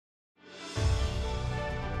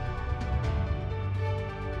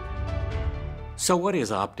So what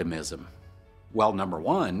is optimism? Well, number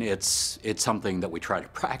one, it's something that we try to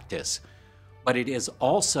practice, but it is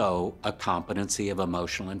also a competency of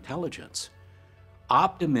emotional intelligence.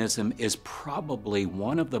 Optimism is probably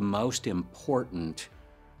one of the most important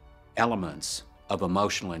elements of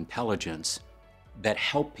emotional intelligence that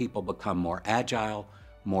help people become more agile,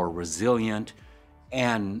 more resilient,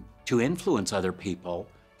 and to influence other people.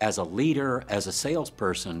 As a leader, as a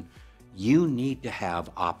salesperson, you need to have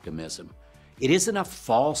optimism. It isn't a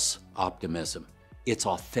false optimism, it's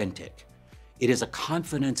authentic. It is a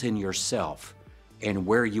confidence in yourself and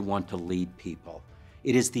where you want to lead people.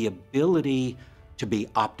 It is the ability to be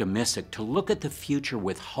optimistic, to look at the future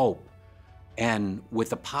with hope and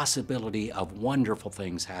with the possibility of wonderful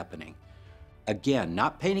things happening. Again,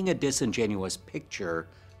 not painting a disingenuous picture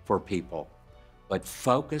for people, but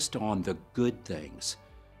focused on the good things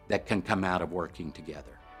that can come out of working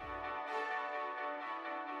together.